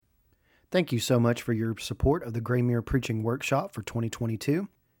Thank you so much for your support of the Graymuir Preaching Workshop for 2022.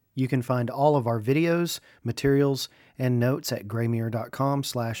 You can find all of our videos, materials, and notes at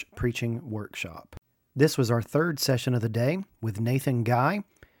graymuir.com/preachingworkshop. This was our third session of the day with Nathan Guy,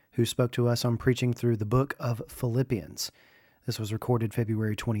 who spoke to us on preaching through the book of Philippians. This was recorded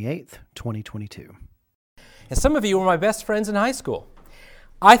February 28th, 2022. And some of you were my best friends in high school.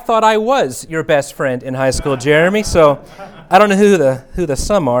 I thought I was your best friend in high school, Jeremy, so I don't know who the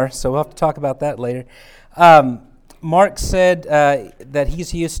some are, so we'll have to talk about that later. Mark said that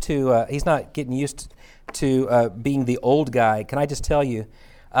he's not getting used to being the old guy. Can I just tell you,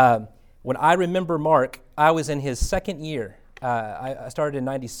 when I remember Mark, I was in his second year. I started in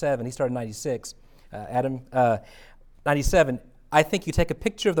 97, he started in 96. 97. I think you take a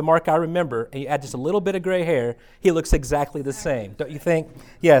picture of the Mark I remember and you add just a little bit of gray hair, he looks exactly the same, don't you think?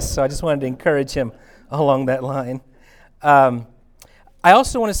 Yes, so I just wanted to encourage him along that line. I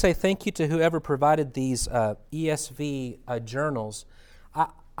also want to say thank you to whoever provided these ESV journals.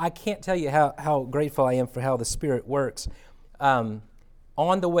 I can't tell you how grateful I am for how the Spirit works. On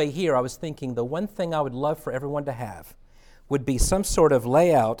the way here, I was thinking the one thing I would love for everyone to have would be some sort of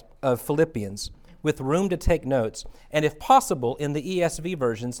layout of Philippians with room to take notes, and if possible, in the ESV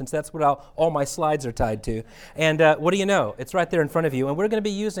version, since that's what all my slides are tied to. And what do you know? It's right there in front of you, and we're going to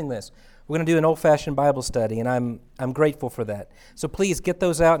be using this. We're going to do an old-fashioned Bible study, and I'm grateful for that. So please get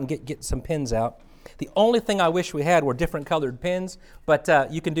those out and get some pens out. The only thing I wish we had were different colored pens, but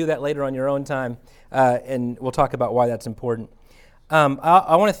you can do that later on your own time, and we'll talk about why that's important.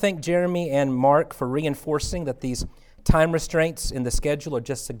 I want to thank Jeremy and Mark for reinforcing that these time restraints in the schedule are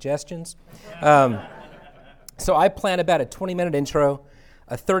just suggestions. So I plan about a 20-minute intro,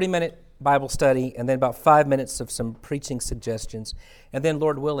 a 30-minute Bible study, and then about 5 minutes of some preaching suggestions, and then,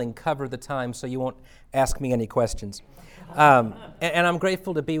 Lord willing, cover the time so you won't ask me any questions. And I'm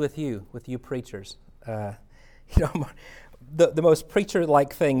grateful to be with you preachers. The most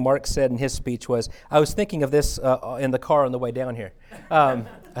preacher-like thing Mark said in his speech was, I was thinking of this in the car on the way down here.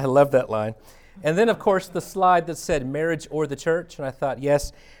 I love that line. And then, of course, the slide that said marriage or the church, and I thought,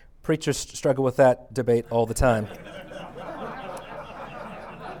 yes, preachers struggle with that debate all the time.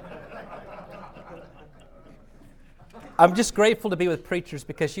 I'm just grateful to be with preachers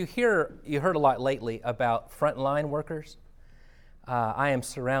because you heard a lot lately about frontline workers. I am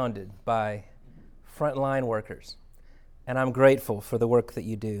surrounded by frontline workers, and I'm grateful for the work that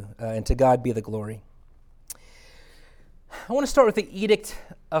you do, and to God be the glory. I want to start with the Edict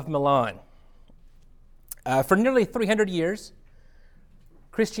of Milan. For nearly 300 years,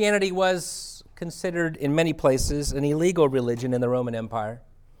 Christianity was considered in many places an illegal religion in the Roman Empire.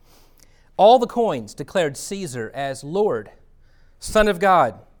 All the coins declared Caesar as Lord, Son of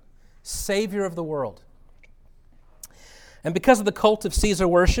God, Savior of the world. And because of the cult of Caesar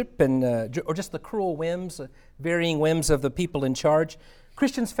worship or just the cruel whims, varying whims of the people in charge,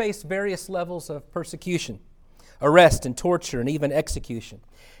 Christians faced various levels of persecution, arrest and torture and even execution.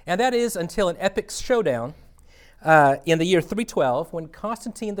 And that is until an epic showdown in the year 312 when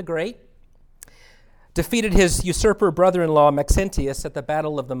Constantine the Great defeated his usurper brother-in-law Maxentius at the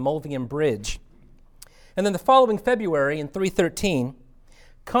Battle of the Mulvian Bridge. And then the following February in 313,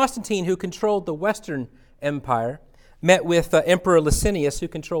 Constantine, who controlled the Western Empire, met with Emperor Licinius, who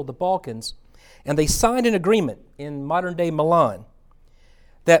controlled the Balkans, and they signed an agreement in modern-day Milan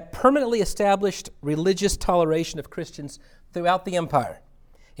that permanently established religious toleration of Christians throughout the empire,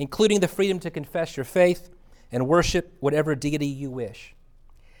 including the freedom to confess your faith and worship whatever deity you wish.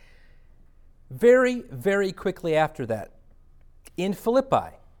 Very, very quickly after that, in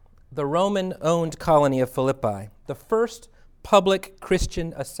Philippi, the Roman-owned colony of Philippi, the first public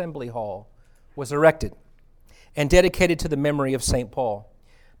Christian assembly hall was erected and dedicated to the memory of St. Paul.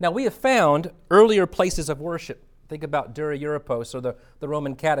 Now, we have found earlier places of worship. Think about Dura Europos or the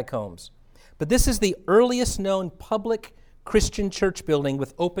Roman catacombs. But this is the earliest known public Christian church building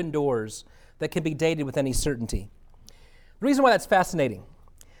with open doors that can be dated with any certainty. The reason why that's fascinating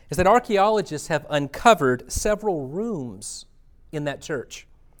is that archaeologists have uncovered several rooms in that church,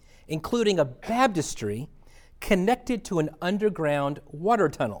 including a baptistry connected to an underground water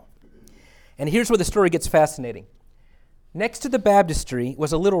tunnel. And here's where the story gets fascinating. Next to the baptistry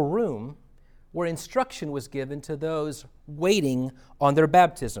was a little room where instruction was given to those waiting on their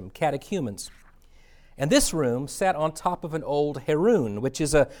baptism, catechumens. And this room sat on top of an old heroon, which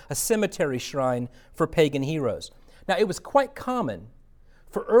is a cemetery shrine for pagan heroes. Now, it was quite common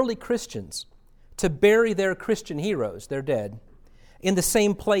for early Christians to bury their Christian heroes, their dead, in the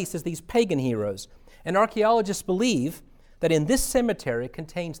same place as these pagan heroes. And archaeologists believe that in this cemetery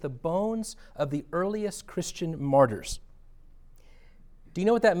contains the bones of the earliest Christian martyrs. Do you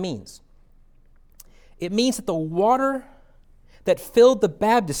know what that means? It means that the water that filled the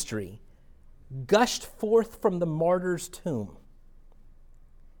baptistry gushed forth from the martyr's tomb.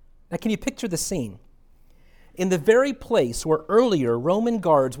 Now, can you picture the scene? In the very place where earlier Roman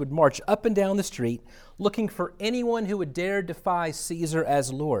guards would march up and down the street looking for anyone who would dare defy Caesar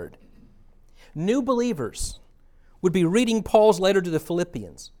as Lord, new believers would be reading Paul's letter to the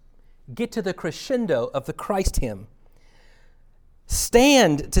Philippians, get to the crescendo of the Christ hymn,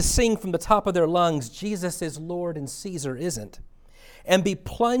 stand to sing from the top of their lungs, Jesus is Lord and Caesar isn't, and be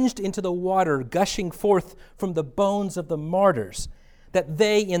plunged into the water gushing forth from the bones of the martyrs that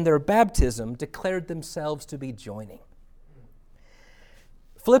they, in their baptism, declared themselves to be joining.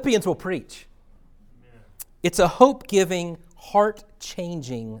 Philippians will preach. It's a hope-giving,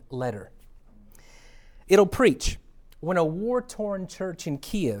 heart-changing letter. It'll preach when a war-torn church in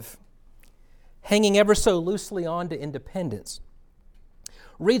Kiev, hanging ever so loosely on to independence,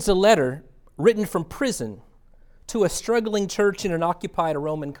 reads a letter written from prison to a struggling church in an occupied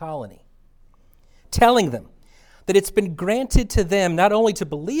Roman colony, telling them that it's been granted to them not only to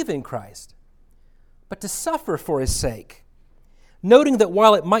believe in Christ, but to suffer for his sake, noting that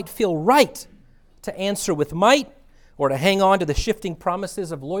while it might feel right to answer with might or to hang on to the shifting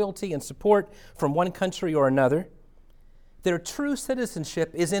promises of loyalty and support from one country or another, their true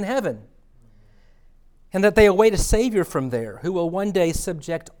citizenship is in heaven, and that they await a Savior from there who will one day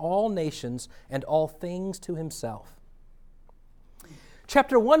subject all nations and all things to himself.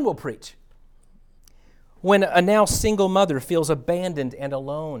 Chapter 1 will preach when a now single mother feels abandoned and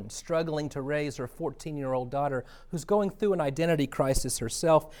alone, struggling to raise her 14-year-old daughter who's going through an identity crisis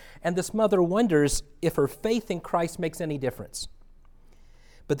herself, and this mother wonders if her faith in Christ makes any difference.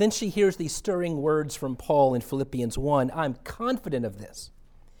 But then she hears these stirring words from Paul in Philippians 1, I'm confident of this,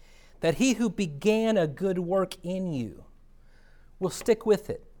 that he who began a good work in you will stick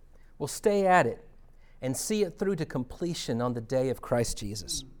with it, will stay at it, and see it through to completion on the day of Christ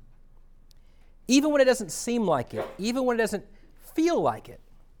Jesus. Even when it doesn't seem like it, even when it doesn't feel like it,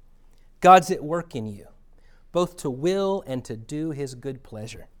 God's at work in you, both to will and to do his good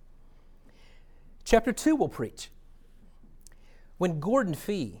pleasure. Chapter 2 will preach when Gordon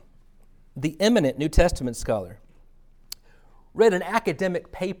Fee, the eminent New Testament scholar, read an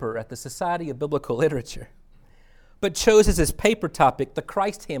academic paper at the Society of Biblical Literature, but chose as his paper topic the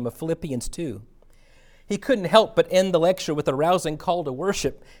Christ hymn of Philippians 2. He couldn't help but end the lecture with a rousing call to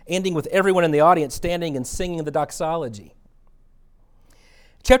worship, ending with everyone in the audience standing and singing the doxology.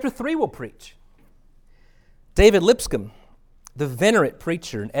 Chapter 3 will preach David Lipscomb, the venerate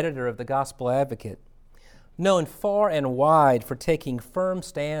preacher and editor of the Gospel Advocate, known far and wide for taking firm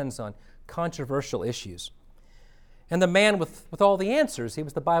stands on controversial issues. And the man with all the answers, he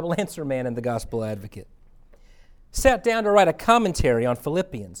was the Bible answer man in the Gospel Advocate, sat down to write a commentary on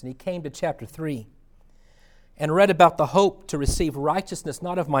Philippians, and he came to chapter 3 and read about the hope to receive righteousness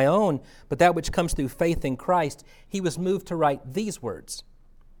not of my own, but that which comes through faith in Christ. He was moved to write these words.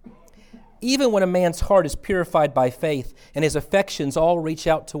 Even when a man's heart is purified by faith and his affections all reach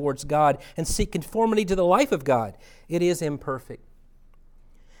out towards God and seek conformity to the life of God, it is imperfect.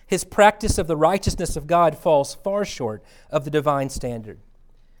 His practice of the righteousness of God falls far short of the divine standard.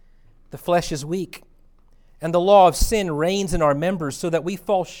 The flesh is weak, and the law of sin reigns in our members so that we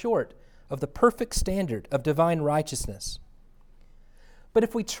fall short of the perfect standard of divine righteousness. But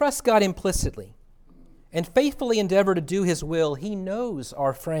if we trust God implicitly and faithfully endeavor to do his will, he knows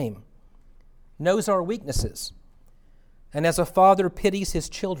our frame, knows our weaknesses, and as a father pities his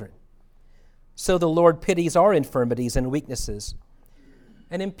children, so the Lord pities our infirmities and weaknesses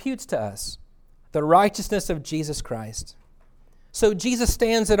and imputes to us the righteousness of Jesus Christ. So Jesus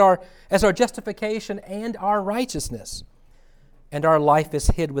stands as our justification and our righteousness, and our life is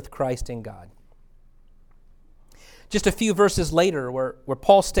hid with Christ in God. Just a few verses later where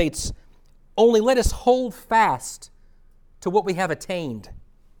Paul states, only let us hold fast to what we have attained.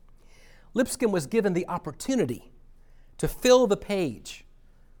 Lipscomb was given the opportunity to fill the page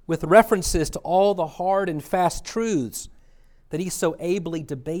with references to all the hard and fast truths that he so ably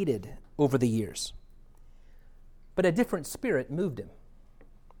debated over the years. But a different spirit moved him.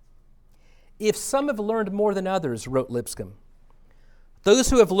 If some have learned more than others, wrote Lipscomb,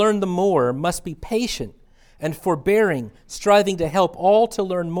 those who have learned the more must be patient and forbearing, striving to help all to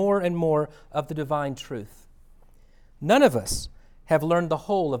learn more and more of the divine truth. None of us have learned the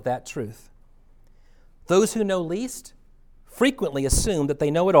whole of that truth. Those who know least frequently assume that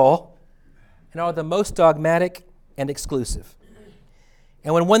they know it all and are the most dogmatic and exclusive.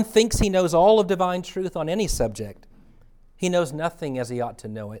 And when one thinks he knows all of divine truth on any subject, he knows nothing as he ought to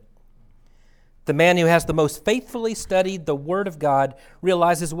know it. The man who has the most faithfully studied the Word of God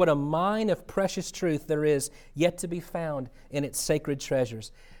realizes what a mine of precious truth there is yet to be found in its sacred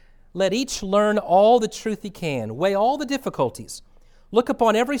treasures. Let each learn all the truth he can, weigh all the difficulties, look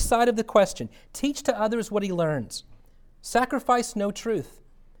upon every side of the question, teach to others what he learns. Sacrifice no truth,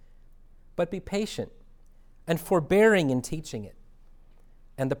 but be patient and forbearing in teaching it.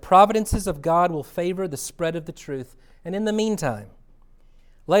 And the providences of God will favor the spread of the truth. And in the meantime,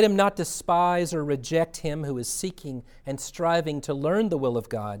 let him not despise or reject him who is seeking and striving to learn the will of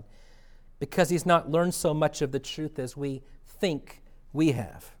God, because he's not learned so much of the truth as we think we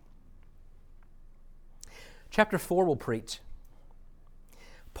have. Chapter 4 will preach.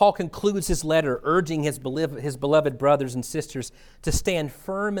 Paul concludes his letter urging his beloved brothers and sisters to stand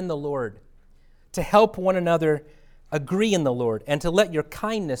firm in the Lord, to help one another agree in the Lord, and to let your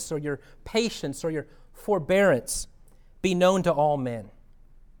kindness or your patience or your forbearance be known to all men.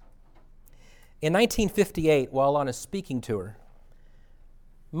 In 1958, while on a speaking tour,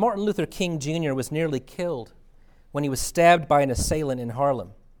 Martin Luther King Jr. was nearly killed when he was stabbed by an assailant in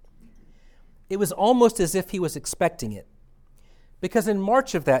Harlem. It was almost as if he was expecting it, because in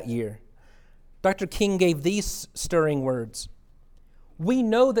March of that year, Dr. King gave these stirring words: "We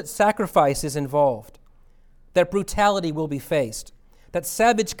know that sacrifice is involved, that brutality will be faced, that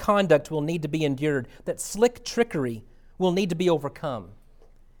savage conduct will need to be endured, that slick trickery will need to be overcome.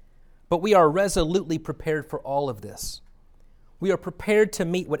 But we are resolutely prepared for all of this. We are prepared to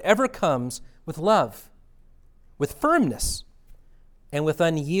meet whatever comes with love, with firmness, and with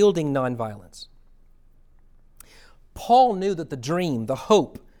unyielding nonviolence." Paul knew that the dream, the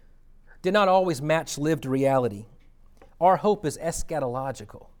hope, did not always match lived reality. Our hope is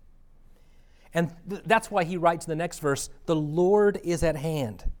eschatological. And that's why he writes in the next verse, "The Lord is at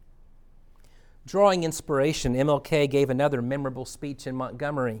hand." Drawing inspiration, MLK gave another memorable speech in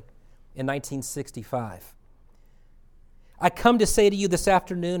Montgomery in 1965. "I come to say to you this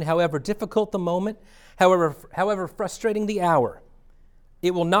afternoon, however difficult the moment, however frustrating the hour,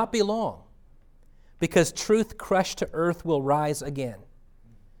 it will not be long, because truth crushed to earth will rise again.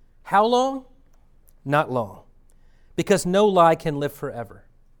 How long? Not long, because no lie can live forever.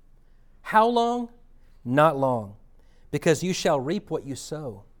 How long? Not long, because you shall reap what you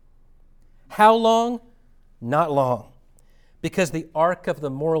sow. How long? Not long, because the arc of the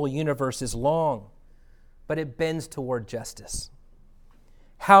moral universe is long, but it bends toward justice.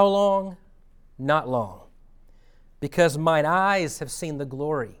 How long? Not long, because mine eyes have seen the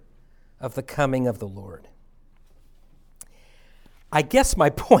glory of the coming of the Lord." I guess my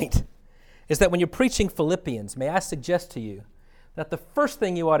point is that when you're preaching Philippians, may I suggest to you that the first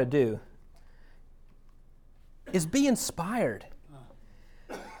thing you ought to do is be inspired.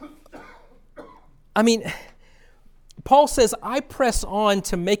 I mean, Paul says, "I press on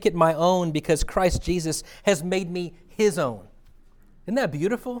to make it my own because Christ Jesus has made me his own." Isn't that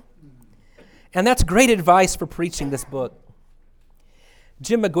beautiful? And that's great advice for preaching this book.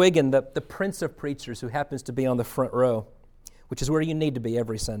 Jim McGuigan, the prince of preachers who happens to be on the front row, which is where you need to be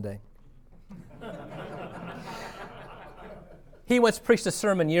every Sunday. He once preached a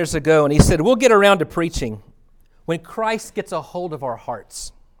sermon years ago, and he said, "We'll get around to preaching when Christ gets a hold of our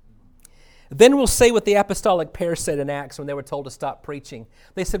hearts. Then we'll say what the apostolic pair said in Acts when they were told to stop preaching.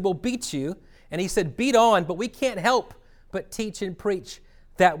 They said, 'We'll beat you.' And he said, 'Beat on, but we can't help but teach and preach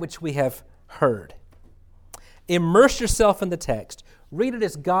that which we have heard.'" Immerse yourself in the text. Read it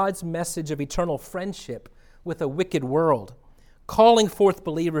as God's message of eternal friendship with a wicked world, calling forth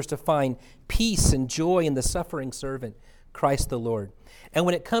believers to find peace and joy in the suffering servant, Christ the Lord. And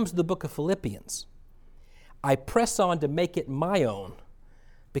when it comes to the book of Philippians, I press on to make it my own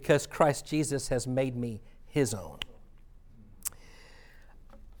because Christ Jesus has made me his own.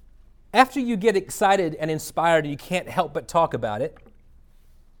 After you get excited and inspired and you can't help but talk about it,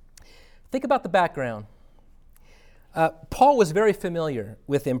 think about the background. Paul was very familiar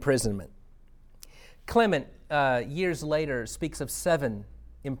with imprisonment. Clement, years later, speaks of 7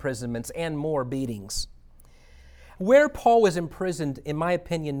 imprisonments and more beatings. Where Paul was imprisoned, in my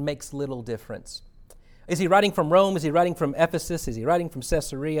opinion, makes little difference. Is he writing from Rome? Is he writing from Ephesus? Is he writing from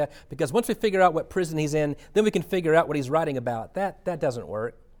Caesarea? Because once we figure out what prison he's in, then we can figure out what he's writing about. That doesn't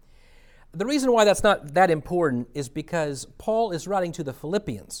work. The reason why that's not that important is because Paul is writing to the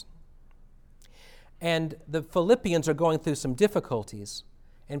Philippians. And the Philippians are going through some difficulties,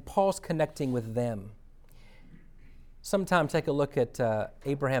 and Paul's connecting with them. Sometime take a look at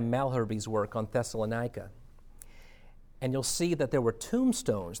Abraham Malherbe's work on Thessalonica, and you'll see that there were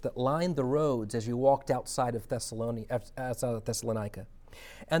tombstones that lined the roads as you walked outside of Thessalonica.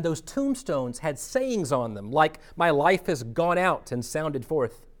 And those tombstones had sayings on them, like, "My life has gone out and sounded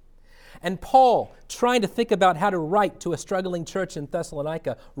forth." And Paul, trying to think about how to write to a struggling church in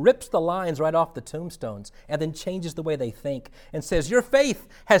Thessalonica, rips the lines right off the tombstones and then changes the way they think and says, your faith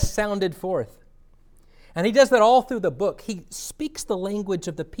has sounded forth. And he does that all through the book. He speaks the language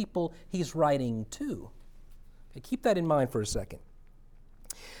of the people he's writing to. Okay, keep that in mind for a second.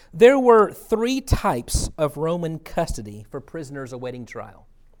 There were 3 types of Roman custody for prisoners awaiting trial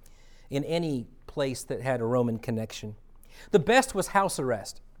in any place that had a Roman connection. The best was house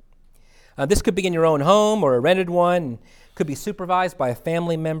arrest. This could be in your own home or a rented one, could be supervised by a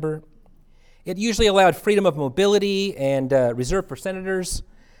family member. It usually allowed freedom of mobility and reserved for senators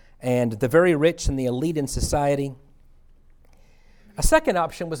and the very rich and the elite in society. A second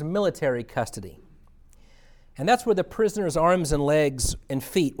option was military custody. And that's where the prisoner's arms and legs and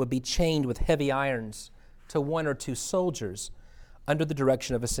feet would be chained with heavy irons to 1 or 2 soldiers under the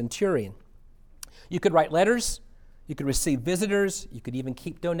direction of a centurion. You could write letters, you could receive visitors, you could even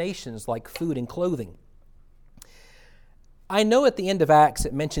keep donations like food and clothing. I know at the end of Acts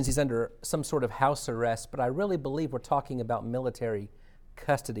it mentions he's under some sort of house arrest, but I really believe we're talking about military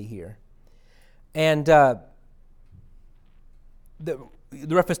custody here. And the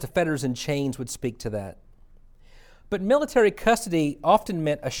reference to fetters and chains would speak to that. But military custody often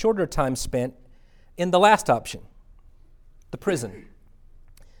meant a shorter time spent in the last option, the prison,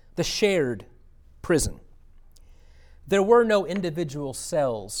 the shared prison. There were no individual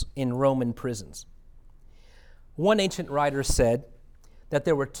cells in Roman prisons. One ancient writer said that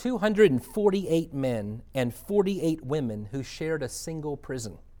there were 248 men and 48 women who shared a single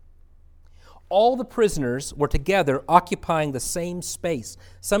prison. All the prisoners were together occupying the same space,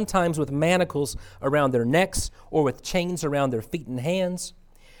 sometimes with manacles around their necks or with chains around their feet and hands.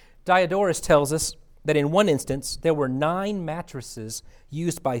 Diodorus tells us that in one instance, there were 9 mattresses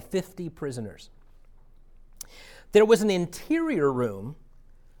used by 50 prisoners. There was an interior room,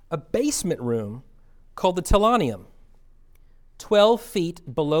 a basement room, called the Telonium, 12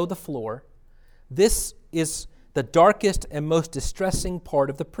 feet below the floor. This is the darkest and most distressing part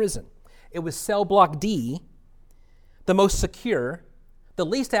of the prison. It was cell block D, the most secure, the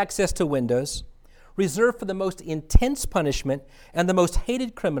least access to windows, reserved for the most intense punishment and the most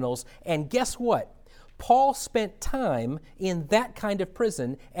hated criminals. And guess what? Paul spent time in that kind of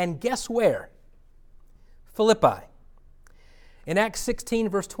prison, and guess where? Philippi. In Acts 16,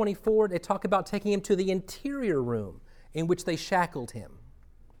 verse 24, they talk about taking him to the interior room in which they shackled him.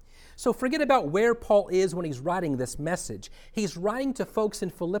 So forget about where Paul is when he's writing this message. He's writing to folks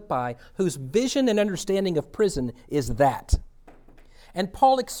in Philippi whose vision and understanding of prison is that. And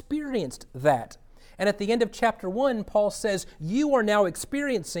Paul experienced that. And at the end of chapter 1, Paul says, you are now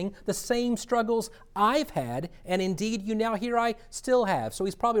experiencing the same struggles I've had, and indeed you now here I still have. So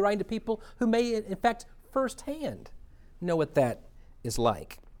he's probably writing to people who may, in fact, firsthand know what that is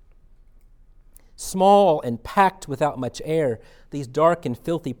like. Small and packed without much air, these dark and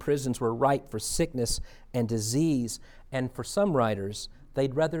filthy prisons were ripe for sickness and disease, and for some writers,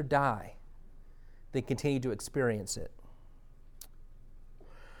 they'd rather die than continue to experience it.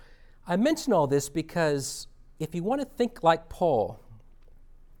 I mention all this because if you want to think like Paul,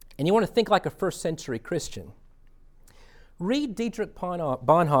 and you want to think like a first century Christian, read Dietrich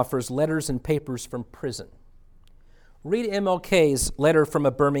Bonhoeffer's letters and papers from prison. Read MLK's letter from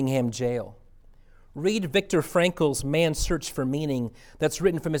a Birmingham jail. Read Viktor Frankl's Man's Search for Meaning that's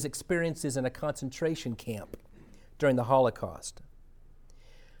written from his experiences in a concentration camp during the Holocaust.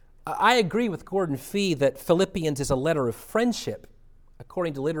 I agree with Gordon Fee that Philippians is a letter of friendship,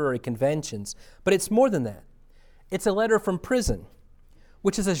 according to literary conventions, but it's more than that. It's a letter from prison,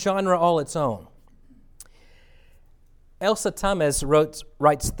 which is a genre all its own. Elsa Tamez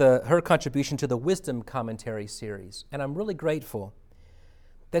writes her contribution to the Wisdom Commentary series, and I'm really grateful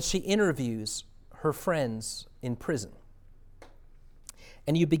that she interviews her friends in prison.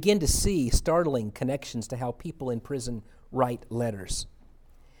 And you begin to see startling connections to how people in prison write letters.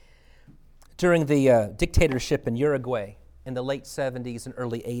 During the dictatorship in Uruguay in the late 70s and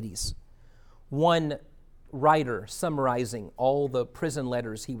early 80s, one writer summarizing all the prison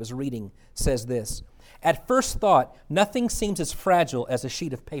letters he was reading says this: "At first thought, nothing seems as fragile as a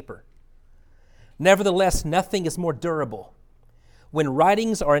sheet of paper. Nevertheless, nothing is more durable. When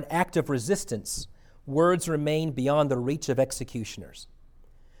writings are an act of resistance, words remain beyond the reach of executioners.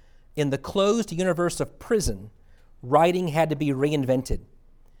 In the closed universe of prison, writing had to be reinvented.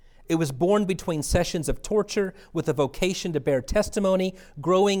 It was born between sessions of torture with a vocation to bear testimony,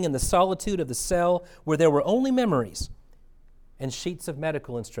 growing in the solitude of the cell where there were only memories and sheets of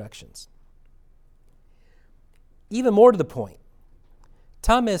medical instructions." Even more to the point,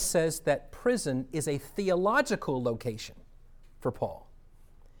 Thomas says that prison is a theological location for Paul.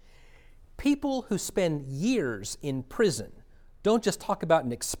 People who spend years in prison don't just talk about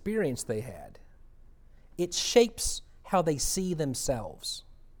an experience they had. It shapes how they see themselves.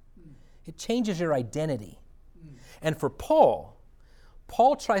 It changes your identity. And for Paul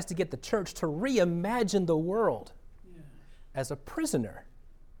tries to get the church to reimagine the world as a prisoner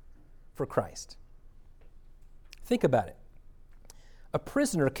for Christ. Think about it. A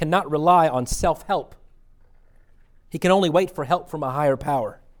prisoner cannot rely on self-help. He can only wait for help from a higher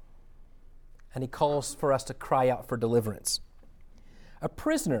power. And he calls for us to cry out for deliverance. A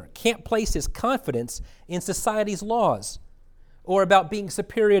prisoner can't place his confidence in society's laws or about being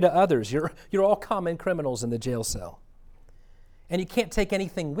superior to others. You're all common criminals in the jail cell. And you can't take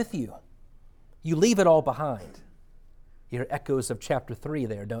anything with you. You leave it all behind. You hear echoes of chapter 3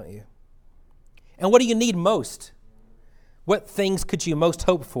 there, don't you? And what do you need most? What things could you most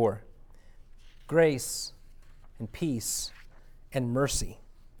hope for? Grace and peace and mercy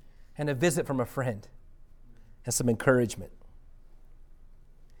and a visit from a friend and some encouragement.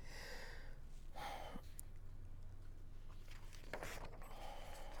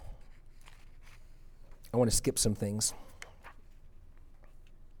 I want to skip some things.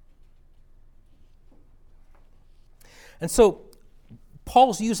 And so,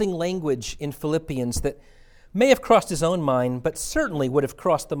 Paul's using language in Philippians that may have crossed his own mind, but certainly would have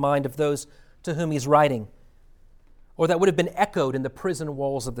crossed the mind of those to whom he's writing, or that would have been echoed in the prison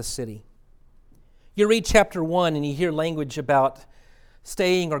walls of the city. You read chapter 1 and you hear language about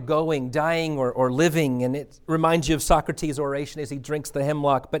staying or going, dying or living, and it reminds you of Socrates' oration as he drinks the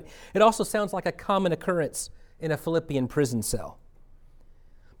hemlock, but it also sounds like a common occurrence in a Philippian prison cell.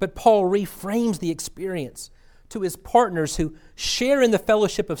 But Paul reframes the experience to his partners who share in the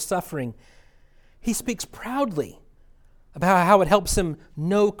fellowship of suffering. He speaks proudly about how it helps him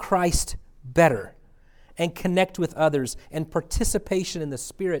know Christ better and connect with others, and participation in the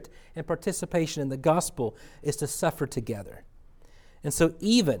Spirit and participation in the gospel is to suffer together. And so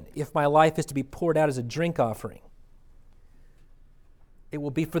even if my life is to be poured out as a drink offering, it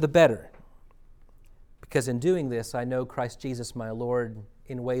will be for the better, because in doing this, I know Christ Jesus my Lord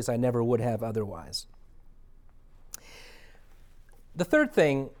in ways I never would have otherwise. The third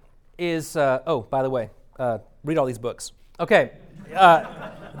thing is, by the way, read all these books. Okay,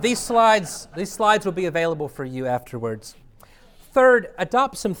 these slides will be available for you afterwards. Third,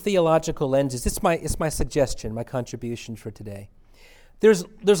 adopt some theological lenses. It's my suggestion, my contribution for today.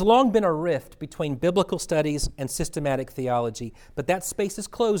 There's long been a rift between biblical studies and systematic theology, but that space is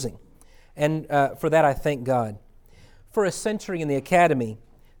closing, and for that I thank God. For a century in the academy,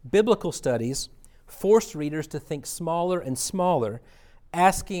 biblical studies forced readers to think smaller and smaller,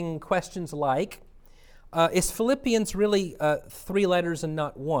 asking questions like, is Philippians really 3 letters and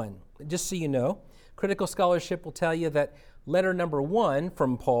not 1? Just so you know, critical scholarship will tell you that letter number 1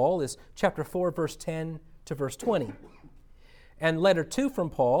 from Paul is chapter 4, verse 10 to verse 20. And letter 2 from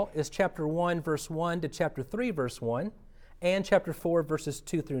Paul is chapter 1, verse 1 to chapter 3, verse 1, and chapter 4, verses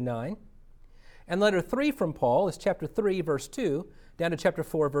 2 through 9. And letter 3 from Paul is chapter 3, verse 2, down to chapter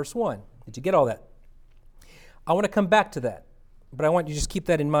 4, verse 1. Did you get all that? I want to come back to that, but I want you to just keep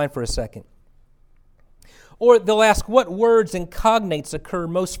that in mind for a second. Or they'll ask what words and cognates occur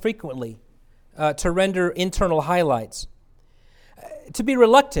most frequently to render internal highlights. To be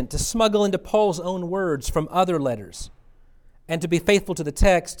reluctant to smuggle into Paul's own words from other letters, and to be faithful to the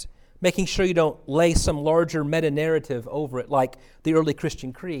text, making sure you don't lay some larger meta-narrative over it like the early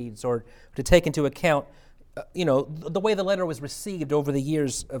Christian creeds, or to take into account the way the letter was received over the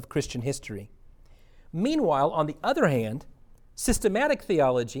years of Christian history. Meanwhile, on the other hand, systematic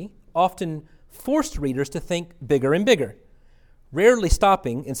theology often forced readers to think bigger and bigger, rarely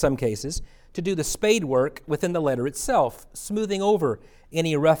stopping, in some cases, to do the spade work within the letter itself, smoothing over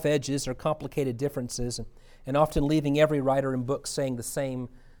any rough edges or complicated differences, and often leaving every writer and book saying the same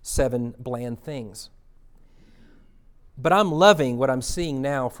 7 bland things. But I'm loving what I'm seeing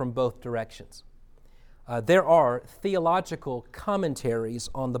now from both directions. There are theological commentaries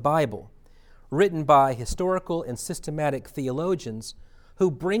on the Bible written by historical and systematic theologians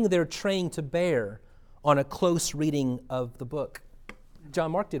who bring their training to bear on a close reading of the book.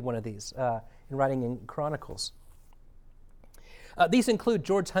 John Mark did one of these in writing in Chronicles. These include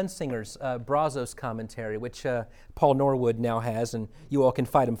George Hunsinger's Brazos commentary, which Paul Norwood now has, and you all can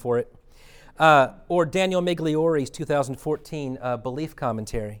fight him for it, or Daniel Migliori's 2014 Belief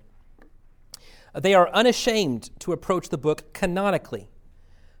commentary. They are unashamed to approach the book canonically,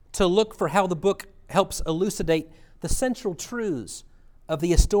 to look for how the book helps elucidate the central truths of the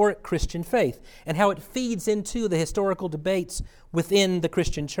historic Christian faith and how it feeds into the historical debates within the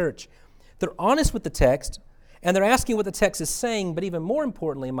Christian church. They're honest with the text, And they're asking what the text is saying, but even more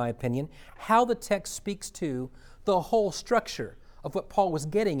importantly, in my opinion, how the text speaks to the whole structure of what Paul was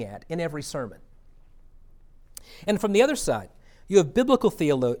getting at in every sermon. And from the other side, you have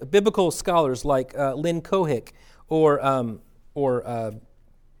biblical scholars like Lynn Cohick or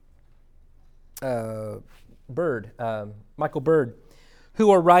Michael Bird,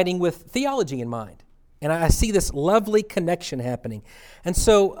 who are writing with theology in mind. And I see this lovely connection happening. And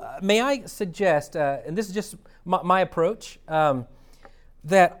so may I suggest, and this is just my approach,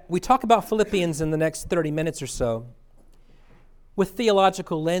 that we talk about Philippians in the next 30 minutes or so with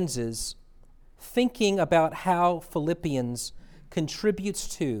theological lenses, thinking about how Philippians contributes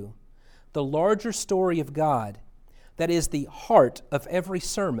to the larger story of God that is the heart of every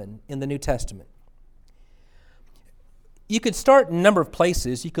sermon in the New Testament. You could start in a number of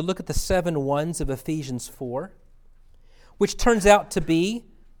places. You could look at the 7 ones of Ephesians 4, which turns out to be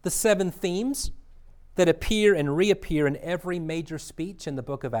the 7 themes that appear and reappear in every major speech in the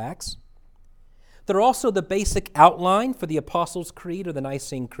book of Acts. They're also the basic outline for the Apostles' Creed or the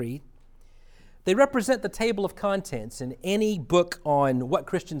Nicene Creed. They represent the table of contents in any book on what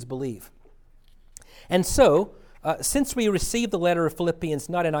Christians believe. And so, since we received the letter of Philippians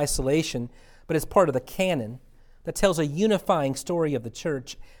not in isolation, but as part of the canon that tells a unifying story of the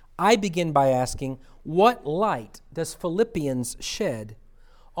church, I begin by asking, what light does Philippians shed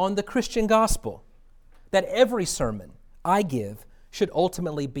on the Christian gospel that every sermon I give should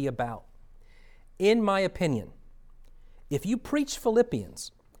ultimately be about? In my opinion, if you preach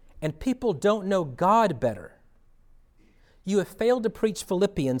Philippians and people don't know God better, you have failed to preach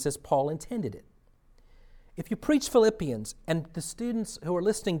Philippians as Paul intended it. If you preach Philippians and the students who are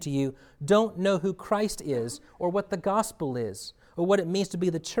listening to you don't know who Christ is or what the gospel is or what it means to be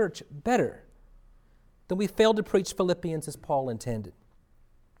the church better, then we failed to preach Philippians as Paul intended.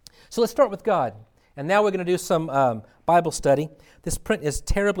 So let's start with God. And now we're going to do some Bible study. This print is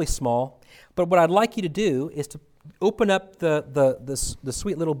terribly small, but what I'd like you to do is to open up the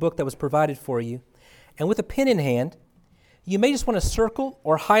sweet little book that was provided for you, and with a pen in hand, you may just want to circle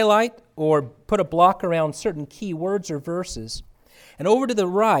or highlight or put a block around certain key words or verses. And over to the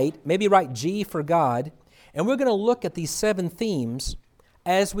right, maybe write G for God, and we're going to look at these 7 themes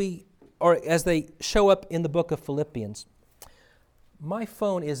as they show up in the book of Philippians. My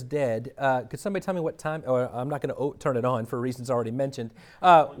phone is dead. Could somebody tell me what time? Or I'm not going to turn it on for reasons already mentioned.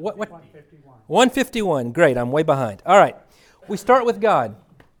 1:51. 1:51. Great, I'm way behind. All right. We start with God.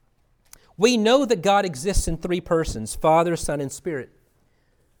 We know that God exists in 3 persons, Father, Son, and Spirit.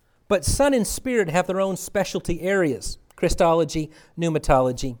 But Son and Spirit have their own specialty areas, Christology,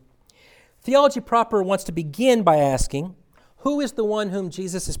 pneumatology. Theology proper wants to begin by asking, who is the one whom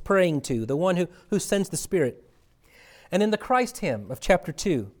Jesus is praying to, the one who sends the Spirit? And in the Christ hymn of chapter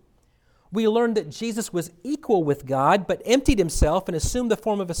 2, we learn that Jesus was equal with God, but emptied himself and assumed the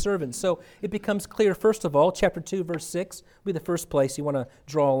form of a servant. So it becomes clear, first of all, chapter 2, verse 6, will be the first place you want to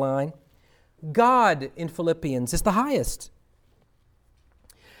draw a line. God in Philippians is the highest.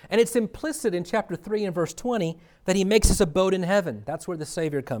 And it's implicit in chapter 3 and verse 20 that he makes his abode in heaven. That's where the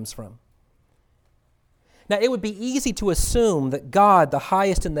Savior comes from. Now, it would be easy to assume that God, the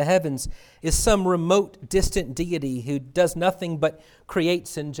highest in the heavens, is some remote, distant deity who does nothing but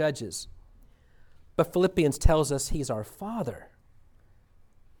creates and judges. But Philippians tells us he's our Father.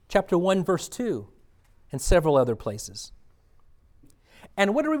 Chapter 1, verse 2, and several other places.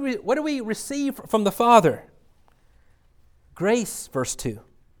 And what do we receive from the Father? Grace, verse 2.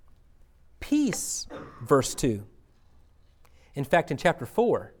 Peace, verse 2. In fact, in chapter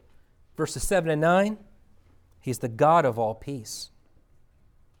 4, verses 7 and 9, he's the God of all peace.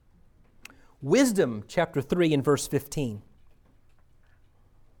 Wisdom, chapter 3 and verse 15.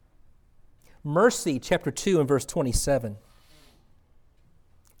 Mercy, chapter 2 and verse 27.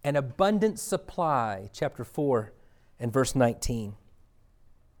 An abundant supply, chapter 4 and verse 19.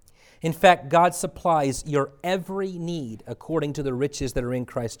 In fact, God supplies your every need according to the riches that are in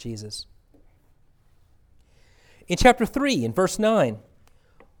Christ Jesus. In chapter 3, in verse 9,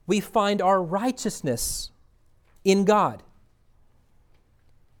 we find our righteousness in God.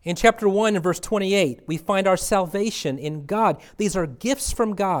 In chapter 1 and verse 28, we find our salvation in God. These are gifts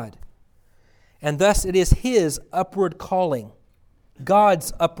from God. And thus it is His upward calling,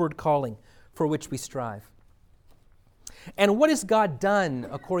 God's upward calling, for which we strive. And what has God done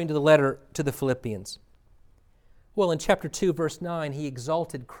according to the letter to the Philippians? Well, in chapter 2, verse 9, He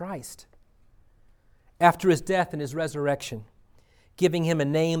exalted Christ after His death and His resurrection, giving Him a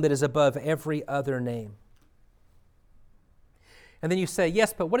name that is above every other name. And then you say,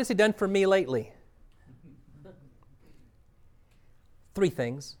 yes, but what has He done for me lately? 3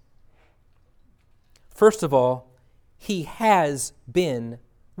 things. First of all, He has been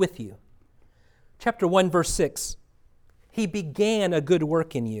with you. Chapter 1, verse 6, He began a good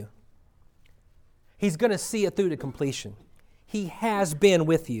work in you. He's going to see it through to completion. He has been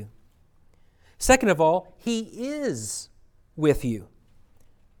with you. Second of all, He is with you.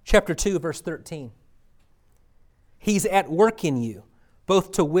 Chapter 2, verse 13. He's at work in you,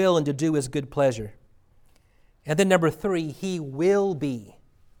 both to will and to do His good pleasure. And then number 3, He will be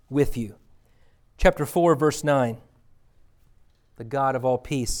with you. Chapter 4, verse 9. The God of all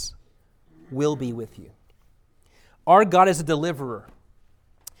peace will be with you. Our God is a deliverer.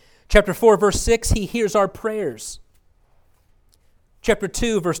 Chapter 4, verse 6, He hears our prayers. Chapter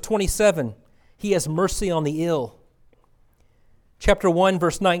 2, verse 27, He has mercy on the ill. Chapter 1,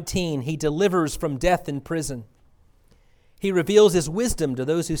 verse 19, He delivers from death in prison. He reveals His wisdom to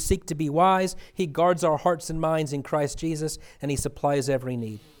those who seek to be wise. He guards our hearts and minds in Christ Jesus, and He supplies every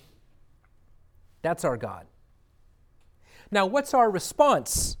need. That's our God. Now, what's our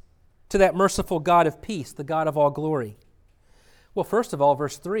response to that merciful God of peace, the God of all glory? Well, first of all,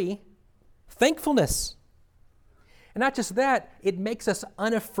 verse 3, thankfulness. And not just that, it makes us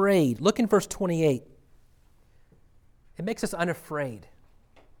unafraid. Look in verse 28. It makes us unafraid.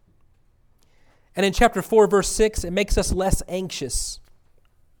 And in chapter 4, verse 6, it makes us less anxious.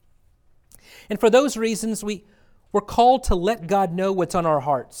 And for those reasons, we're called to let God know what's on our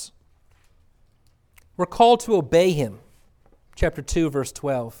hearts. We're called to obey Him. Chapter 2, verse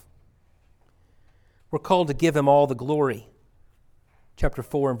 12. We're called to give Him all the glory. Chapter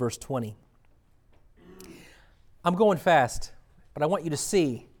 4 and verse 20. I'm going fast, but I want you to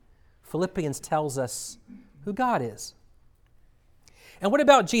see Philippians tells us who God is. And what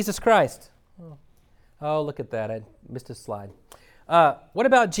about Jesus Christ? Oh, look at that. I missed a slide. What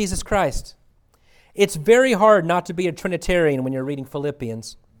about Jesus Christ? It's very hard not to be a Trinitarian when you're reading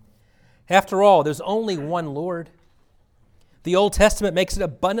Philippians. After all, there's only one Lord. The Old Testament makes it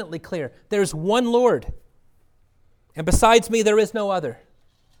abundantly clear. There's one Lord, and besides me there is no other.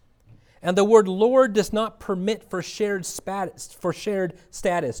 And the word Lord does not permit for shared status.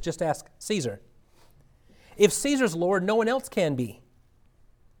 Just ask Caesar. If Caesar's Lord, no one else can be.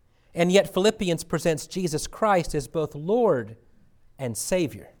 And yet Philippians presents Jesus Christ as both Lord and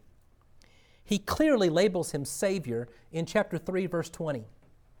Savior. He clearly labels Him Savior in chapter 3, verse 20.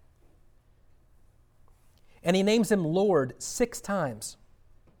 And He names Him Lord 6 times,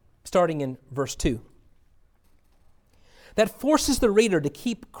 starting in verse 2. That forces the reader to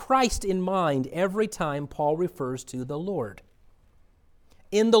keep Christ in mind every time Paul refers to the Lord.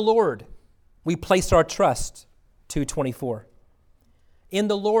 In the Lord, we place our trust, 2:24. In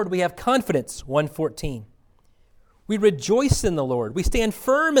the Lord, we have confidence, 1:14. We rejoice in the Lord. We stand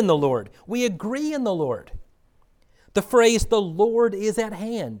firm in the Lord. We agree in the Lord. The phrase, the Lord is at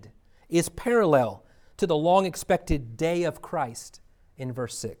hand, is parallel to the long-expected day of Christ in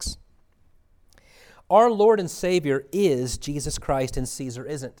verse 6. Our Lord and Savior is Jesus Christ, and Caesar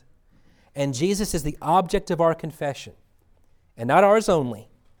isn't. And Jesus is the object of our confession, and not ours only.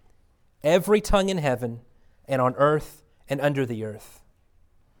 Every tongue in heaven and on earth and under the earth.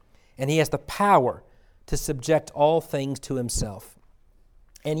 And He has the power to subject all things to Himself.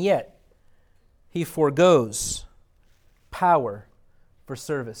 And yet, He forgoes power for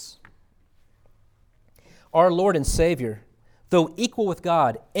service. Our Lord and Savior, though equal with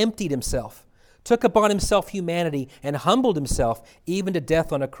God, emptied Himself, took upon Himself humanity, and humbled Himself even to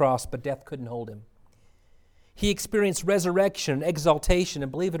death on a cross, but death couldn't hold Him. He experienced resurrection and exaltation, and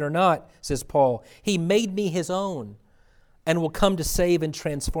believe it or not, says Paul, He made me His own and will come to save and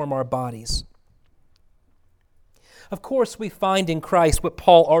transform our bodies. Of course, we find in Christ what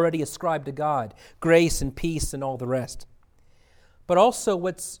Paul already ascribed to God, grace and peace and all the rest. But also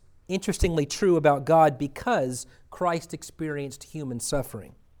what's interestingly true about God because Christ experienced human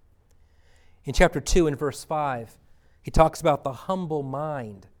suffering. In chapter 2 and verse 5, he talks about the humble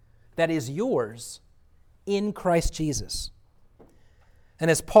mind that is yours in Christ Jesus.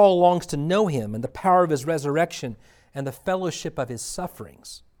 And as Paul longs to know Him and the power of His resurrection and the fellowship of His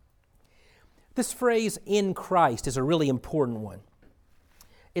sufferings, this phrase, in Christ, is a really important one.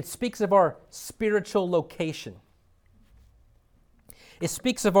 It speaks of our spiritual location. It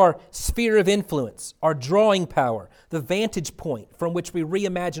speaks of our sphere of influence, our drawing power, the vantage point from which we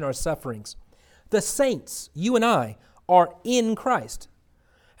reimagine our sufferings. The saints, you and I, are in Christ.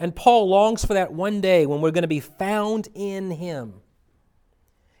 And Paul longs for that one day when we're going to be found in Him.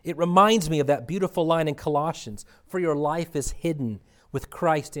 It reminds me of that beautiful line in Colossians, for your life is hidden with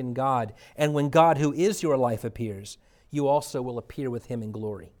Christ in God, and when God, who is your life, appears, you also will appear with Him in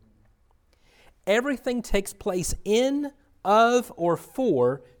glory. Everything takes place in, of, or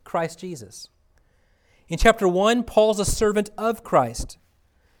for Christ Jesus. In chapter 1, Paul's a servant of Christ.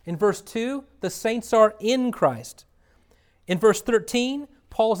 In verse 2, the saints are in Christ. In verse 13,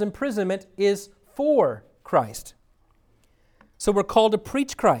 Paul's imprisonment is for Christ. So we're called to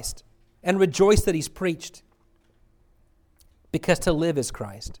preach Christ and rejoice that he's preached, because to live is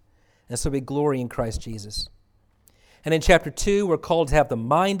Christ. And so we glory in Christ Jesus. And in chapter 2, we're called to have the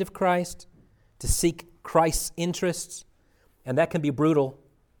mind of Christ, to seek Christ's interests, and that can be brutal.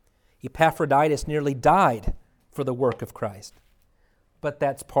 Epaphroditus nearly died for the work of Christ, but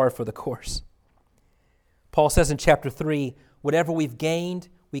that's par for the course. Paul says in chapter 3, whatever we've gained,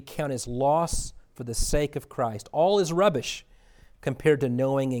 we count as loss for the sake of Christ. All is rubbish compared to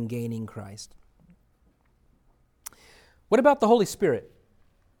knowing and gaining Christ. What about the Holy Spirit?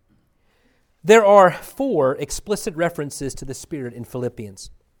 There are 4 explicit references to the Spirit in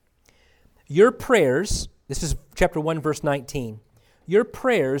Philippians. Your prayers, this is chapter 1, verse 19, your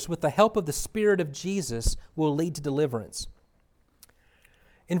prayers with the help of the Spirit of Jesus will lead to deliverance.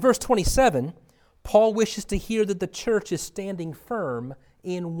 In verse 27, Paul wishes to hear that the church is standing firm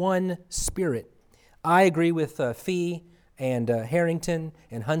in one Spirit. I agree with Fee and Harrington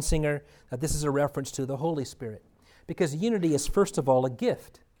and Hunsinger that this is a reference to the Holy Spirit, because unity is first of all a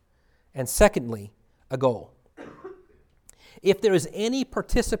gift, and secondly, a goal. If there is any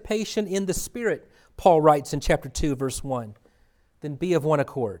participation in the Spirit, Paul writes in chapter 2, verse 1, then be of one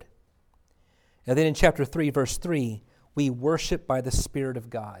accord. And then in chapter 3, verse 3, we worship by the Spirit of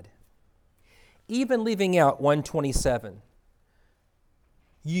God. Even leaving out 127,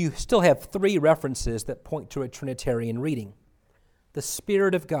 you still have 3 references that point to a Trinitarian reading: the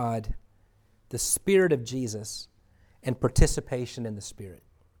Spirit of God, the Spirit of Jesus, and participation in the Spirit.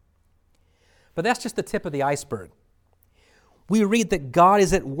 But that's just the tip of the iceberg. We read that God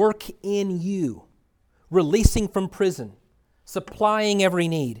is at work in you, releasing from prison, supplying every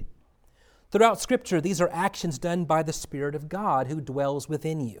need. Throughout Scripture, these are actions done by the Spirit of God who dwells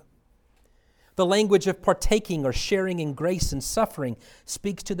within you. The language of partaking or sharing in grace and suffering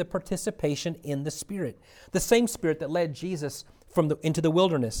speaks to the participation in the Spirit, the same Spirit that led Jesus into the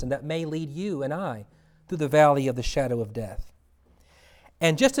wilderness and that may lead you and I through the valley of the shadow of death.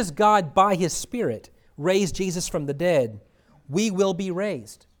 And just as God, by His Spirit, raised Jesus from the dead, we will be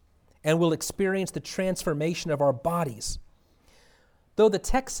raised and will experience the transformation of our bodies. Though the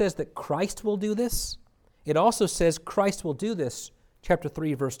text says that Christ will do this, it also says Christ will do this, chapter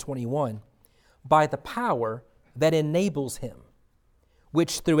 3, verse 21, by the power that enables Him,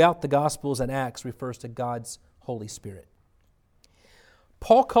 which throughout the Gospels and Acts refers to God's Holy Spirit.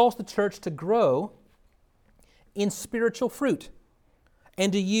 Paul calls the church to grow in spiritual fruit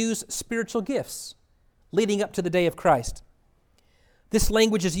and to use spiritual gifts leading up to the day of Christ. This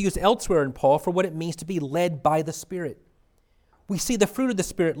language is used elsewhere in Paul for what it means to be led by the Spirit. We see the fruit of the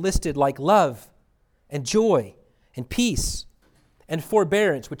Spirit listed like love and joy and peace and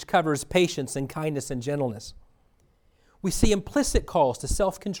forbearance, which covers patience and kindness and gentleness. We see implicit calls to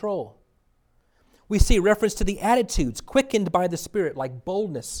self-control. We see reference to the attitudes quickened by the Spirit, like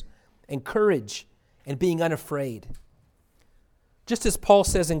boldness and courage and being unafraid. Just as Paul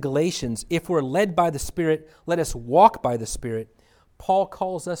says in Galatians, if we're led by the Spirit, let us walk by the Spirit. Paul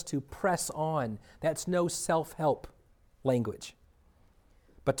calls us to press on. That's no self-help language,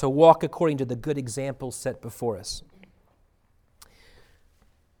 but to walk according to the good examples set before us.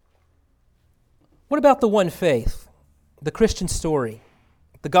 What about the one faith, the Christian story,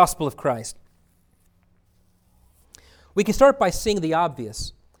 the gospel of Christ? We can start by seeing the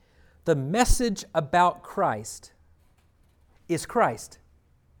obvious. The message about Christ is Christ.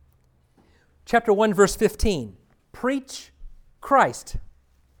 Chapter 1, verse 15, preach Christ.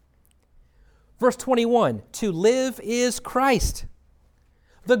 Verse 21, to live is Christ.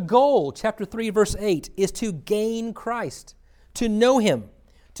 The goal, chapter 3, verse 8, is to gain Christ, to know Him,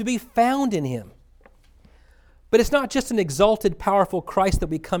 to be found in Him. But it's not just an exalted, powerful Christ that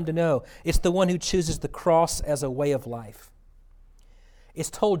we come to know. It's the one who chooses the cross as a way of life. It's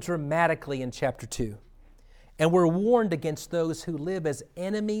told dramatically in chapter 2. And we're warned against those who live as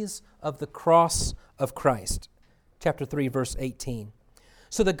enemies of the cross of Christ. Chapter 3, verse 18.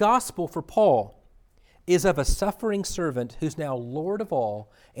 So the gospel for Paul is of a suffering servant who's now Lord of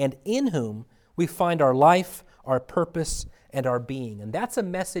all, and in whom we find our life, our purpose, and our being. And that's a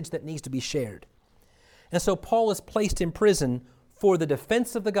message that needs to be shared. And so Paul is placed in prison for the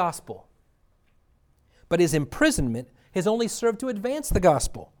defense of the gospel. But his imprisonment has only served to advance the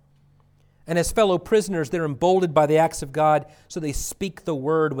gospel. And as fellow prisoners, they're emboldened by the acts of God, so they speak the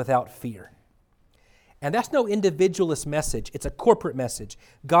word without fear. And that's no individualist message. It's a corporate message.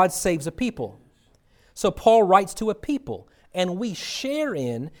 God saves a people. So Paul writes to a people and we share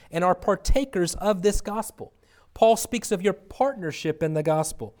in and are partakers of this gospel. Paul speaks of your partnership in the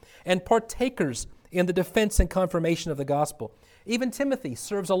gospel and partakers in the defense and confirmation of the gospel. Even Timothy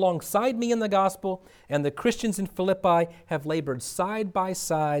serves alongside me in the gospel, and the Christians in Philippi have labored side by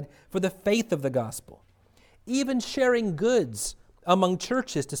side for the faith of the gospel. Even sharing goods among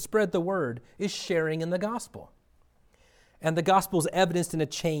churches to spread the word is sharing in the gospel. And the gospel is evidenced in a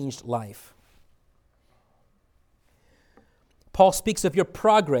changed life. Paul speaks of your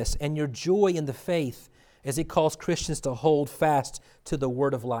progress and your joy in the faith as he calls Christians to hold fast to the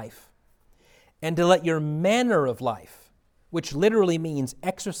word of life and to let your manner of life, which literally means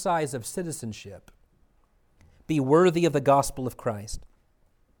exercise of citizenship, be worthy of the gospel of Christ.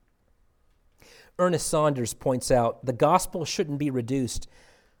 Ernest Saunders points out the gospel shouldn't be reduced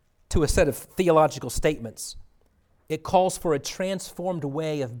to a set of theological statements. It calls for a transformed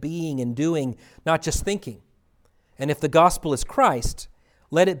way of being and doing, not just thinking. And if the gospel is Christ,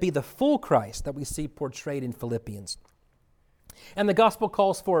 let it be the full Christ that we see portrayed in Philippians. And the gospel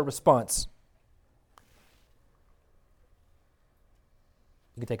calls for a response.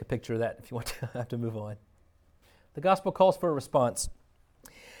 You can take a picture of that if you want to. I have to move on. The gospel calls for a response.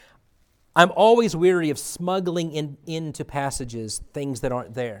 I'm always weary of smuggling into passages things that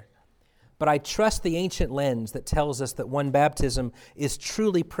aren't there. But I trust the ancient lens that tells us that one baptism is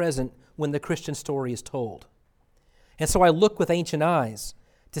truly present when the Christian story is told. And so I look with ancient eyes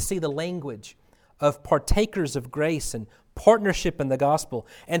to see the language of partakers of grace and partnership in the gospel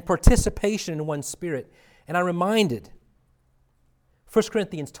and participation in one spirit. And I'm reminded, 1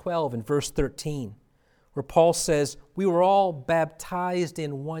 Corinthians 12 and verse 13, where Paul says, we were all baptized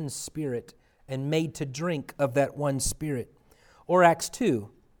in one spirit and made to drink of that one spirit. Or Acts 2,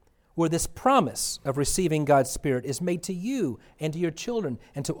 where this promise of receiving God's Spirit is made to you and to your children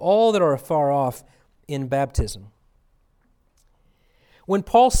and to all that are afar off in baptism. When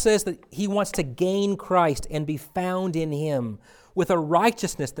Paul says that he wants to gain Christ and be found in Him with a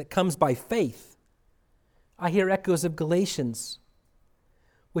righteousness that comes by faith, I hear echoes of Galatians,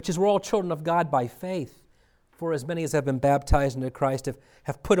 which is we're all children of God by faith, for as many as have been baptized into Christ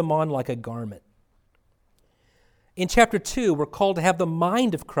have put Him on like a garment. In chapter 2, we're called to have the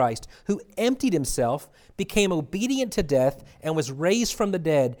mind of Christ, who emptied Himself, became obedient to death, and was raised from the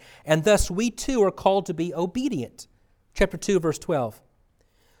dead, and thus we too are called to be obedient. Chapter 2, verse 12.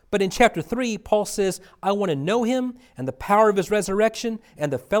 But in chapter 3, Paul says, I want to know Him and the power of His resurrection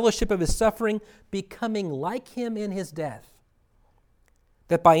and the fellowship of His suffering, becoming like Him in His death,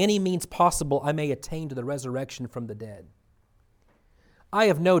 that by any means possible I may attain to the resurrection from the dead. I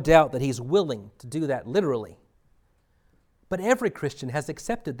have no doubt that He's willing to do that literally. But every Christian has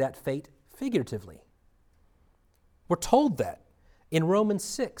accepted that fate figuratively. We're told that in Romans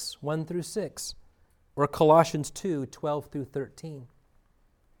 6, 1 through 6, or Colossians 2, 12 through 13.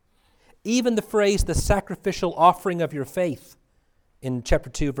 Even the phrase, the sacrificial offering of your faith, in chapter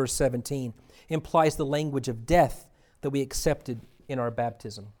 2, verse 17, implies the language of death that we accepted in our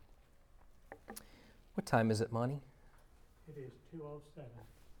baptism. What time is it, Monty? It is 2:07.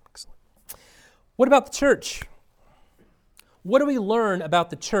 Excellent. What about the church? What do we learn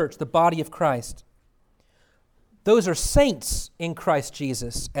about the church, the body of Christ? Those are saints in Christ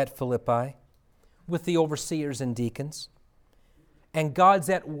Jesus at Philippi, with the overseers and deacons. And God's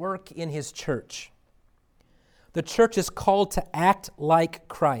at work in His church. The church is called to act like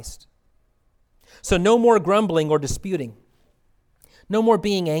Christ. So no more grumbling or disputing. No more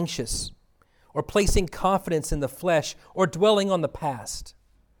being anxious or placing confidence in the flesh or dwelling on the past.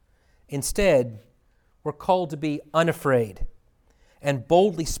 Instead, we're called to be unafraid and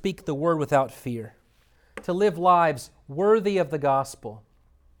boldly speak the word without fear, to live lives worthy of the gospel,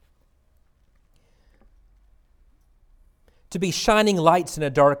 to be shining lights in a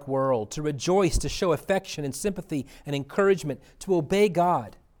dark world, to rejoice, to show affection and sympathy and encouragement, to obey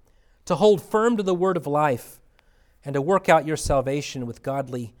God, to hold firm to the word of life, and to work out your salvation with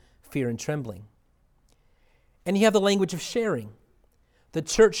godly fear and trembling. And you have the language of sharing. The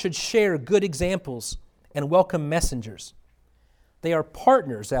church should share good examples and welcome messengers. They are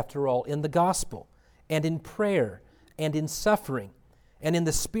partners, after all, in the gospel and in prayer and in suffering and in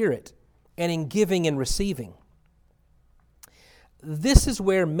the Spirit and in giving and receiving. This is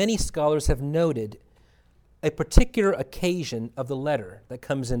where many scholars have noted a particular occasion of the letter that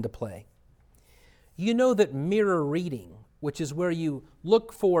comes into play. You know that mirror reading, which is where you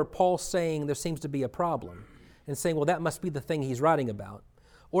look for Paul saying there seems to be a problem and saying, well, that must be the thing he's writing about.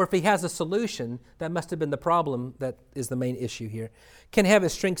 Or if he has a solution, that must have been the problem that is the main issue here. Can have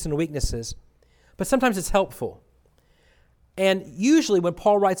its strengths and weaknesses, but sometimes it's helpful. And usually when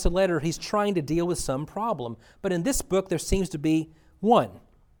Paul writes a letter, he's trying to deal with some problem. But in this book, there seems to be one.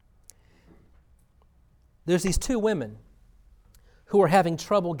 There's these two women who are having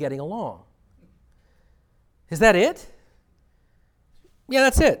trouble getting along. Is that it? Yeah,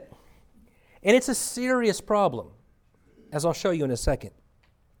 that's it. And it's a serious problem, as I'll show you in a second.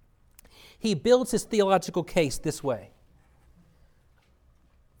 He builds his theological case this way.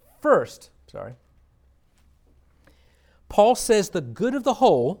 First, Paul says the good of the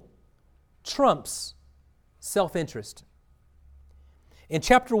whole trumps self-interest. In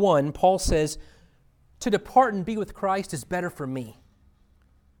chapter 1, Paul says, to depart and be with Christ is better for me,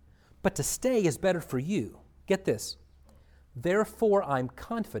 but to stay is better for you. Get this. Therefore, I'm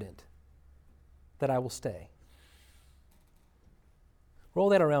confident that I will stay. Roll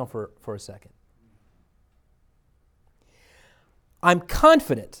that around for a second. I'm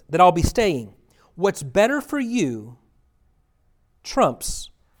confident that I'll be staying. What's better for you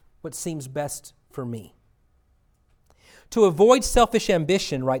trumps what seems best for me. To avoid selfish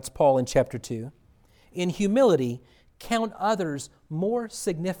ambition, writes Paul in chapter 2, in humility, count others more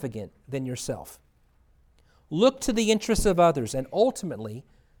significant than yourself. Look to the interests of others and ultimately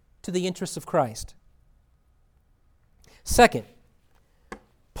to the interests of Christ. Second,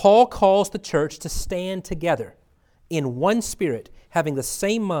 Paul calls the church to stand together in one spirit, having the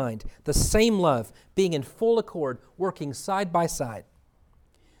same mind, the same love, being in full accord, working side by side.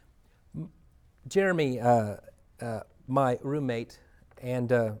 Jeremy, my roommate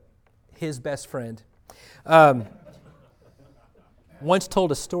and his best friend, once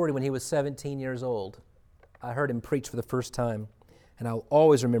told a story when he was 17 years old. I heard him preach for the first time, and I'll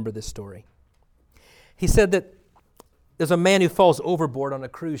always remember this story. He said that there's a man who falls overboard on a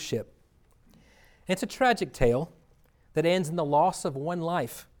cruise ship. And it's a tragic tale that ends in the loss of one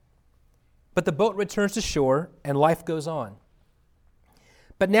life. But the boat returns to shore, and life goes on.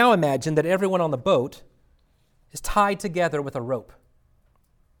 But now imagine that everyone on the boat is tied together with a rope.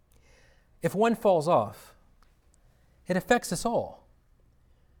 If one falls off, it affects us all.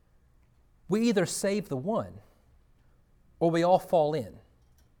 We either save the one or we all fall in.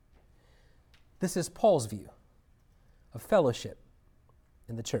 This is Paul's view of fellowship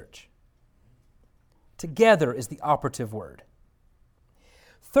in the church. Together is the operative word.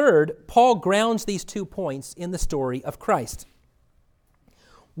 Third, Paul grounds these 2 points in the story of Christ.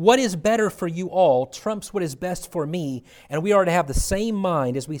 What is better for you all trumps what is best for me, and we are to have the same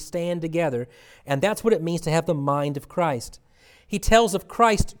mind as we stand together, and that's what it means to have the mind of Christ. He tells of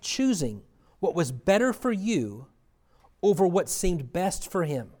Christ choosing what was better for you over what seemed best for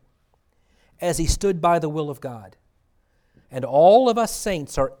him as he stood by the will of God. And all of us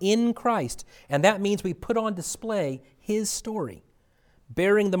saints are in Christ, and that means we put on display his story,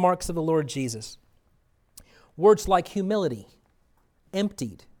 bearing the marks of the Lord Jesus. Words like humility,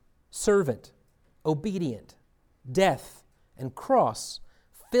 emptied, servant, obedient, death, and cross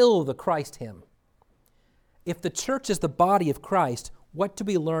fill the Christ hymn. If the church is the body of Christ, what do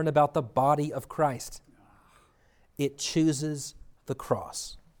we learn about the body of Christ? It chooses the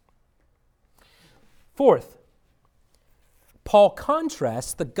cross. Fourth, Paul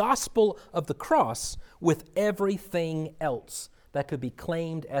contrasts the gospel of the cross with everything else that could be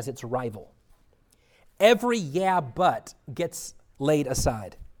claimed as its rival. Every yeah, but gets laid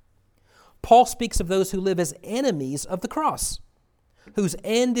aside. Paul speaks of those who live as enemies of the cross, whose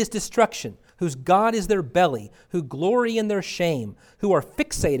end is destruction, whose God is their belly, who glory in their shame, who are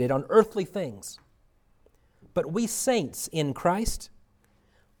fixated on earthly things. But we saints in Christ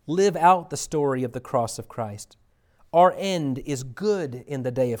live out the story of the cross of Christ. Our end is good in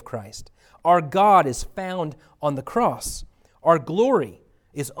the day of Christ. Our God is found on the cross. Our glory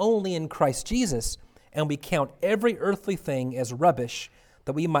is only in Christ Jesus, and we count every earthly thing as rubbish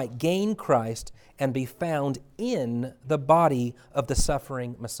that we might gain Christ and be found in the body of the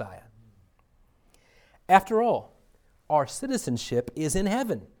suffering Messiah. After all, our citizenship is in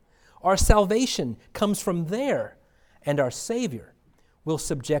heaven. Our salvation comes from there, and our Savior will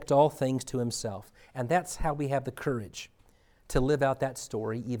subject all things to himself. And that's how we have the courage to live out that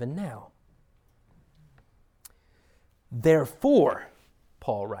story even now. Therefore,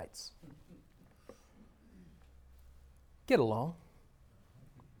 Paul writes, get along.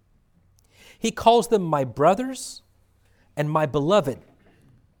 He calls them my brothers and my beloved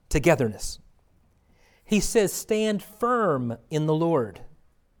togetherness. He says, stand firm in the Lord,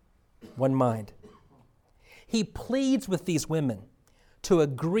 one mind. He pleads with these women to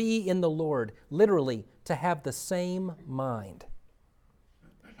agree in the Lord, literally, to have the same mind.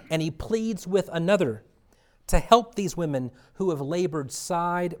 And he pleads with another to help these women who have labored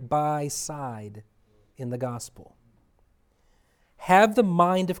side by side in the gospel. Have the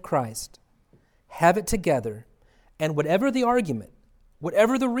mind of Christ. Have it together. And whatever the argument,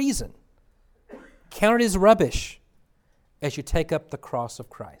 whatever the reason, count it as rubbish as you take up the cross of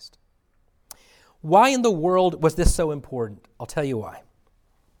Christ. Why in the world was this so important? I'll tell you why.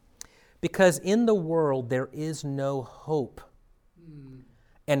 Because in the world there is no hope.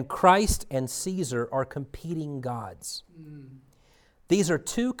 And Christ and Caesar are competing gods. These are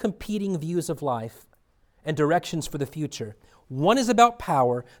two competing views of life and directions for the future. One is about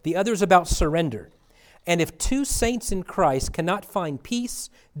power, the other is about surrender. And if two saints in Christ cannot find peace,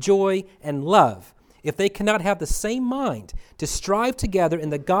 joy, and love, if they cannot have the same mind to strive together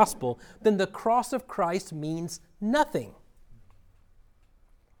in the gospel, then the cross of Christ means nothing.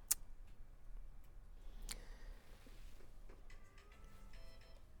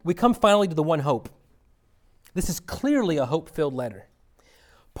 We come finally to the one hope. This is clearly a hope-filled letter.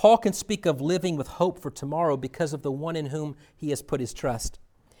 Paul can speak of living with hope for tomorrow because of the one in whom he has put his trust.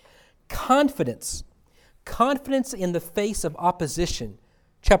 Confidence in the face of opposition,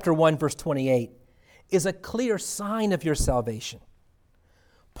 chapter 1, verse 28, is a clear sign of your salvation.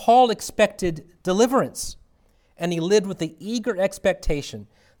 Paul expected deliverance, and he lived with the eager expectation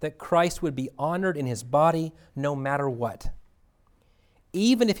that Christ would be honored in his body no matter what.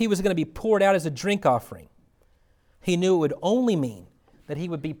 Even if he was going to be poured out as a drink offering, he knew it would only mean that he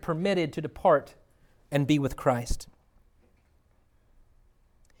would be permitted to depart and be with Christ.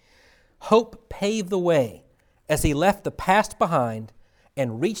 Hope paved the way as he left the past behind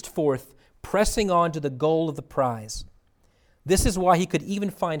and reached forth, pressing on to the goal of the prize. This is why he could even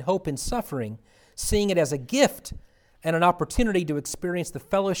find hope in suffering, seeing it as a gift and an opportunity to experience the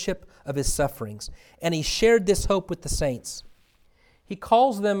fellowship of his sufferings. And he shared this hope with the saints. He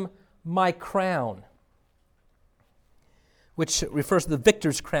calls them my crown, which refers to the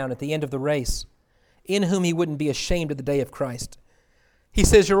victor's crown at the end of the race, in whom he wouldn't be ashamed of the day of Christ. He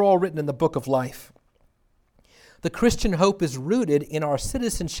says, you're all written in the book of life. The Christian hope is rooted in our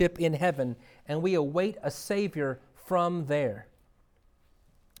citizenship in heaven, and we await a Savior from there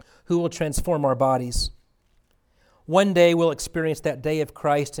who will transform our bodies. One day we'll experience that day of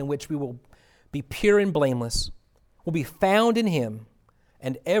Christ in which we will be pure and blameless, will be found in him,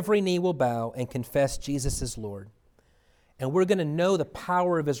 and every knee will bow and confess Jesus is Lord. And we're going to know the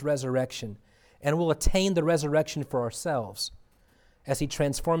power of his resurrection, and we'll attain the resurrection for ourselves as he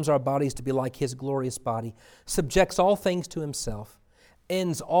transforms our bodies to be like his glorious body, subjects all things to himself,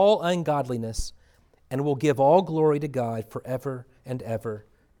 ends all ungodliness, and will give all glory to God forever and ever.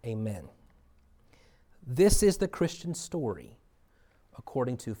 Amen. This is the Christian story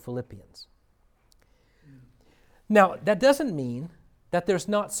according to Philippians. Now, that doesn't mean that there's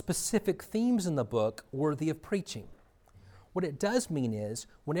not specific themes in the book worthy of preaching. What it does mean is,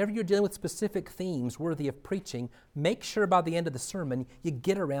 whenever you're dealing with specific themes worthy of preaching, make sure by the end of the sermon you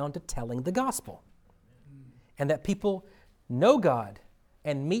get around to telling the gospel. And that people know God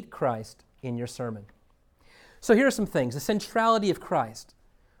and meet Christ in your sermon. So here are some things. The centrality of Christ,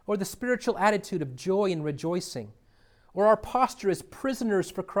 or the spiritual attitude of joy and rejoicing, or our posture as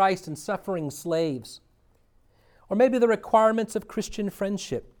prisoners for Christ and suffering slaves, or maybe the requirements of Christian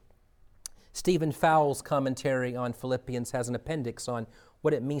friendship. Stephen Fowles' commentary on Philippians has an appendix on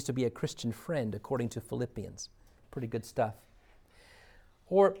what it means to be a Christian friend according to Philippians. Pretty good stuff.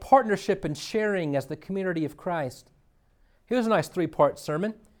 Or partnership and sharing as the community of Christ. Here's a nice 3-part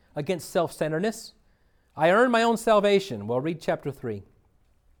sermon against self-centeredness. I earned my own salvation. Well, read chapter 3.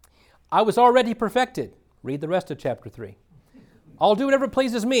 I was already perfected. Read the rest of chapter 3. I'll do whatever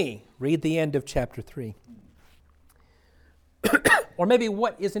pleases me. Read the end of chapter 3. Or maybe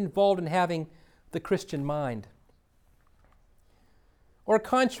what is involved in having the Christian mind. Or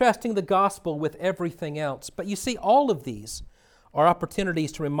contrasting the gospel with everything else. But you see, all of these are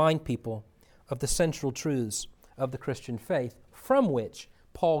opportunities to remind people of the central truths of the Christian faith, from which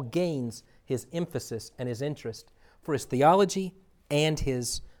Paul gains his emphasis and his interest for his theology and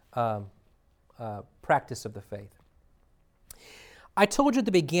his practice of the faith. I told you at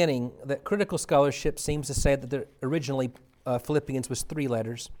the beginning that critical scholarship seems to say that originally Philippians was 3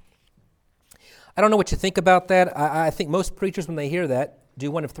 letters. I don't know what you think about that. I think most preachers, when they hear that,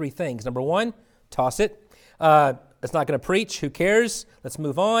 do one of 3 things. Number 1, toss it. It's not going to preach. Who cares? Let's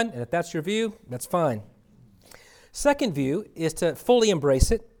move on. And if that's your view, that's fine. Second view is to fully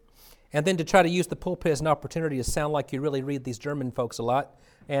embrace it, and then to try to use the pulpit as an opportunity to sound like you really read these German folks a lot.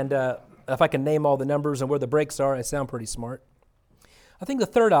 And if I can name all the numbers and where the breaks are, I sound pretty smart. I think the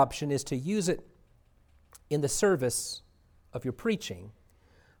third option is to use it in the service of your preaching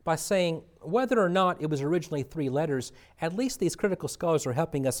by saying, whether or not it was originally 3 letters, at least these critical scholars are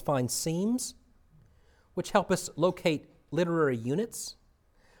helping us find seams which help us locate literary units?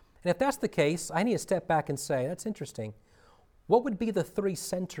 And if that's the case, I need to step back and say, that's interesting. What would be the three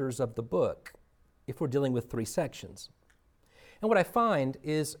centers of the book if we're dealing with three sections? And what I find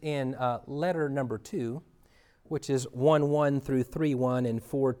is in letter number 2, which is 1:1 through 3:1 and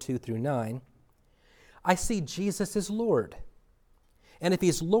 4:2 through 9, I see Jesus is Lord. And if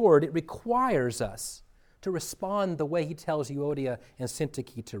he's Lord, it requires us to respond the way he tells Euodia and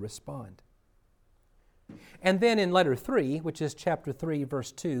Syntyche to respond. And then in letter 3, which is chapter 3,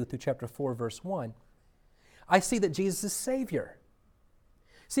 verse 2 through chapter 4, verse 1, I see that Jesus is Savior.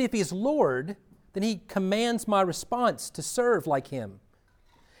 See, if he's Lord, then he commands my response to serve like him.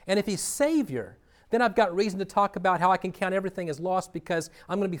 And if he's Savior, then I've got reason to talk about how I can count everything as lost because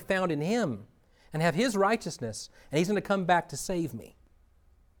I'm going to be found in him and have his righteousness, and he's going to come back to save me.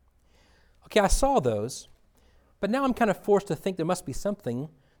 Okay, I saw those, but now I'm kind of forced to think there must be something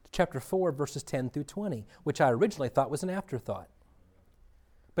to chapter 4, verses 10 through 20, which I originally thought was an afterthought.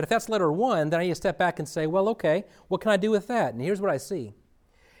 But if that's letter 1, then I need to step back and say, well, okay, what can I do with that? And here's what I see.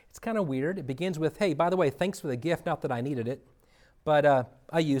 It's kind of weird. It begins with, hey, by the way, thanks for the gift, not that I needed it, but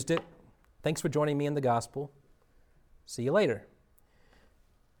I used it. Thanks for joining me in the gospel. See you later.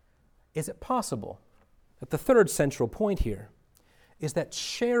 Is it possible that the third central point here is that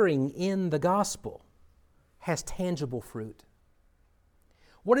sharing in the gospel has tangible fruit?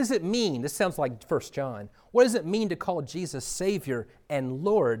 What does it mean? This sounds like 1 John. What does it mean to call Jesus Savior and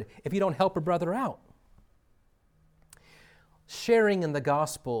Lord if you don't help a brother out? Sharing in the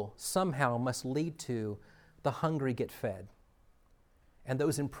gospel somehow must lead to the hungry get fed, and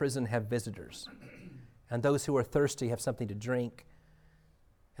those in prison have visitors, and those who are thirsty have something to drink,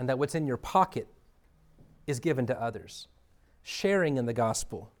 and that what's in your pocket is given to others. Sharing in the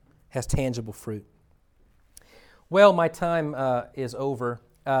gospel has tangible fruit. Well, my time is over.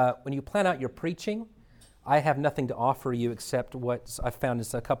 When you plan out your preaching, I have nothing to offer you except what I've found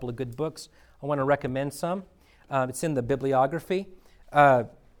is a couple of good books. I want to recommend some. It's in the bibliography.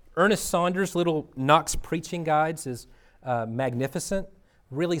 Ernest Saunders' little Knox preaching guides is magnificent.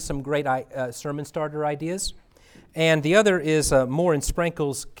 Really some great sermon starter ideas. And the other is Moore and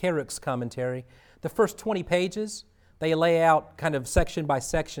Sprinkle's Carrick's commentary. The first 20 pages, they lay out kind of section by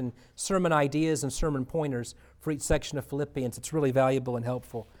section sermon ideas and sermon pointers for each section of Philippians. It's really valuable and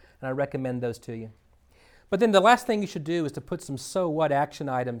helpful, and I recommend those to you. But then the last thing you should do is to put some so what action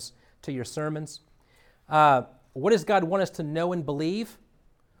items to your sermons. What does God want us to know and believe?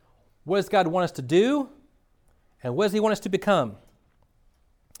 What does God want us to do? And what does he want us to become?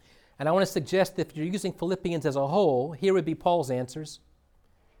 And I want to suggest that if you're using Philippians as a whole, here would be Paul's answers.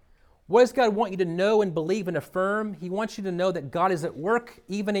 What does God want you to know and believe and affirm? He wants you to know that God is at work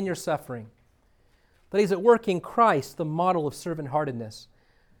even in your suffering. That he's at work in Christ, the model of servant-heartedness.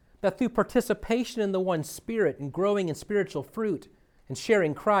 That through participation in the one Spirit and growing in spiritual fruit and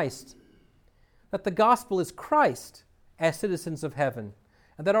sharing Christ, that the gospel is Christ as citizens of heaven,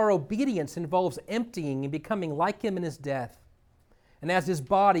 and that our obedience involves emptying and becoming like him in his death. And as his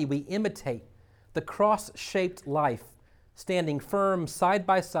body, we imitate the cross-shaped life, standing firm side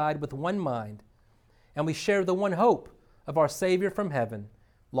by side with one mind, and we share the one hope of our Savior from heaven,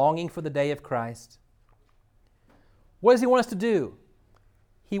 longing for the day of Christ. What does he want us to do?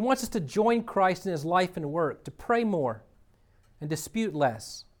 He wants us to join Christ in his life and work, to pray more and dispute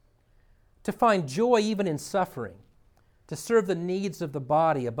less, to find joy even in suffering, to serve the needs of the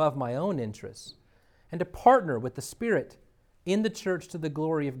body above my own interests, and to partner with the Spirit in the church to the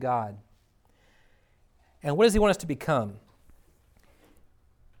glory of God. And what does he want us to become?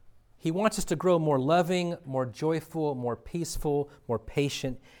 He wants us to grow more loving, more joyful, more peaceful, more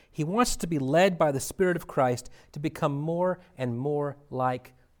patient. He wants us to be led by the Spirit of Christ to become more and more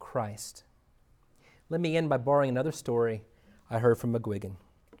like Christ. Let me end by borrowing another story I heard from McGuigan,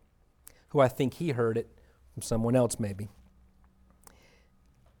 who I think he heard it from someone else maybe.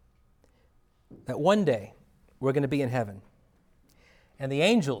 That one day we're going to be in heaven, and the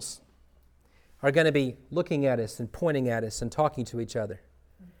angels are going to be looking at us and pointing at us and talking to each other.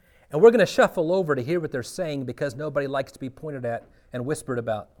 And we're going to shuffle over to hear what they're saying because nobody likes to be pointed at and whispered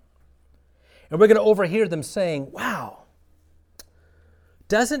about. And we're going to overhear them saying, wow,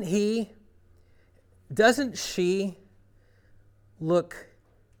 doesn't she look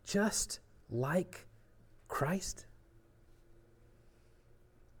just like Christ?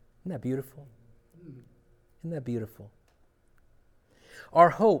 Isn't that beautiful? Isn't that beautiful? Our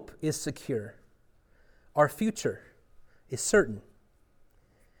hope is secure. Our future is certain.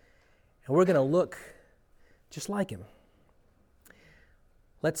 And we're going to look just like him.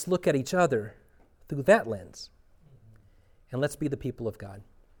 Let's look at each other through that lens. And let's be the people of God.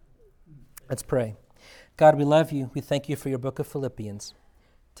 Let's pray. God, God, we love you. We thank you for your book of Philippians.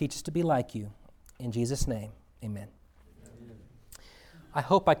 Teach us to be like you. In Jesus' name, amen. I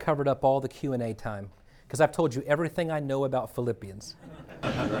hope I covered up all the Q&A time, because I've told you everything I know about Philippians.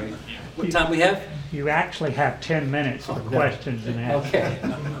 What time we have? You actually have 10 minutes for questions and answers. Okay,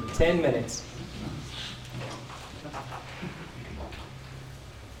 10 minutes.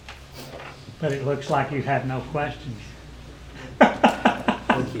 But it looks like you have no questions.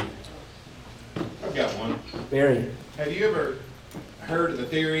 Thank you. I've got one. Barry. Have you ever heard of the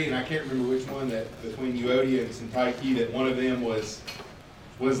theory, and I can't remember which one, that between Euodia and Syntyche, that one of them was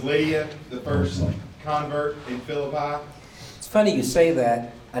Lydia, the first convert in Philippi? It's funny you say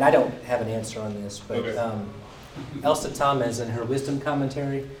that, and I don't have an answer on this, but Okay. Elsa Thomas in her wisdom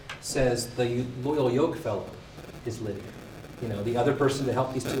commentary says the loyal yoke fellow is Lydia. You know, the other person to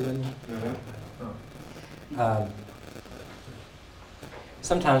help these two women.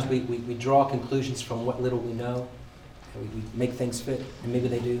 Sometimes we draw conclusions from what little we know. And we make things fit, and maybe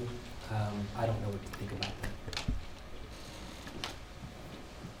they do. I don't know what to think about that.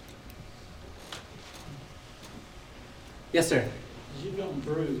 Yes, sir. As you've gone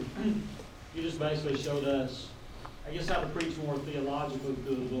through, you just basically showed us, I guess, how to preach more theologically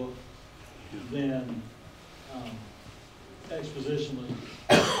through the book than expositionally.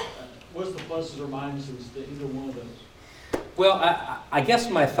 What's the pluses or minuses to either one of those? Well, I guess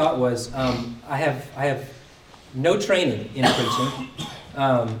my thought was I have no training in preaching.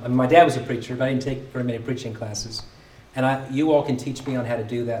 I mean, my dad was a preacher, but I didn't take very many preaching classes. And you all can teach me on how to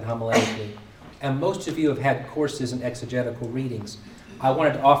do that homiletically. And most of you have had courses in exegetical readings. I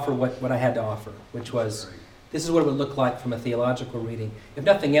wanted to offer what I had to offer, which was, this is what it would look like from a theological reading. If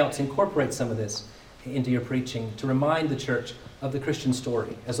nothing else, incorporate some of this into your preaching to remind the church of the Christian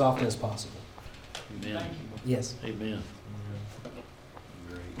story as often as possible. Amen. Yes. Amen.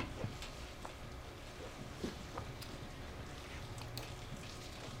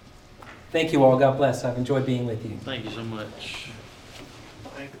 Thank you all. God bless. I've enjoyed being with you. Thank you so much.